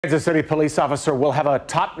Kansas City police officer will have a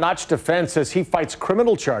top-notch defense as he fights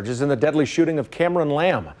criminal charges in the deadly shooting of Cameron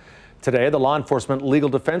Lamb. Today, the Law Enforcement Legal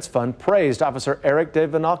Defense Fund praised Officer Eric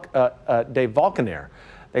DeValkenaer.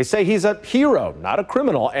 They say he's a hero, not a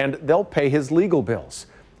criminal, and they'll pay his legal bills.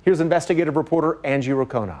 Here's investigative reporter Angie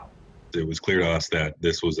Rocono. It was clear to us that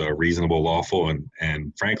this was a reasonable, lawful,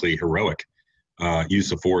 and frankly, heroic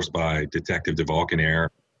use of force by Detective DeValkenaer.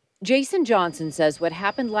 Jason Johnson says what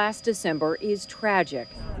happened last December is tragic,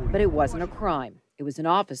 but it wasn't a crime. It was an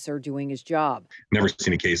officer doing his job. Never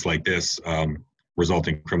seen a case like this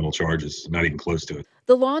resulting in criminal charges, not even close to it.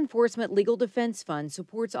 The Law Enforcement Legal Defense Fund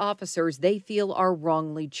supports officers they feel are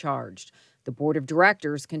wrongly charged. The board of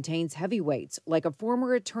directors contains heavyweights like a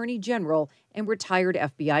former attorney general and retired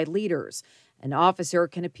FBI leaders. An officer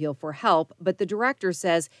can appeal for help, but the director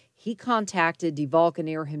says he contacted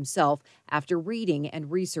DeValkenaer himself after reading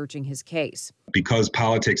and researching his case. Because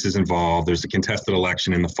politics is involved, there's a contested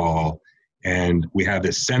election in the fall, and we have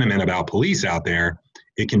this sentiment about police out there,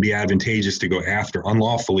 it can be advantageous to go after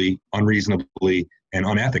unlawfully, unreasonably, and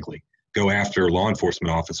unethically, go after law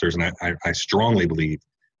enforcement officers, and I strongly believe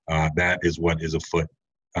that is what is afoot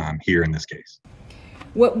here in this case.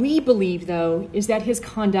 What we believe, though, is that his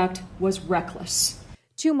conduct was reckless.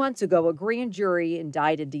 2 months ago, a grand jury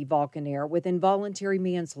indicted DeValkenaer with involuntary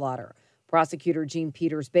manslaughter. Prosecutor Jean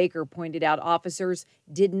Peters Baker pointed out officers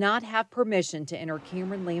did not have permission to enter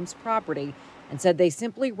Cameron Lamb's property and said they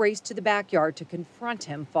simply raced to the backyard to confront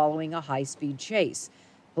him following a high-speed chase.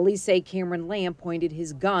 Police say Cameron Lamb pointed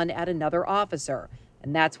his gun at another officer,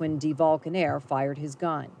 and that's when DeValkenaer fired his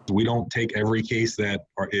gun. We don't take every case that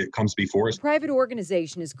it comes before us. A private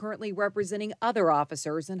organization is currently representing other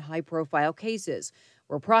officers in high-profile cases,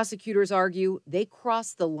 where prosecutors argue they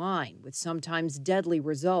crossed the line with sometimes deadly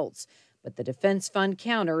results. But the defense fund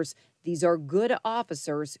counters these are good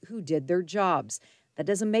officers who did their jobs. That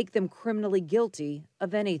doesn't make them criminally guilty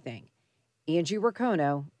of anything. Angie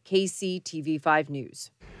Rocono, KCTV5 News.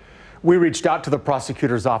 We reached out to the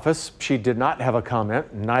prosecutor's office. She did not have a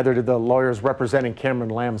comment. Neither did the lawyers representing Cameron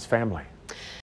Lamb's family.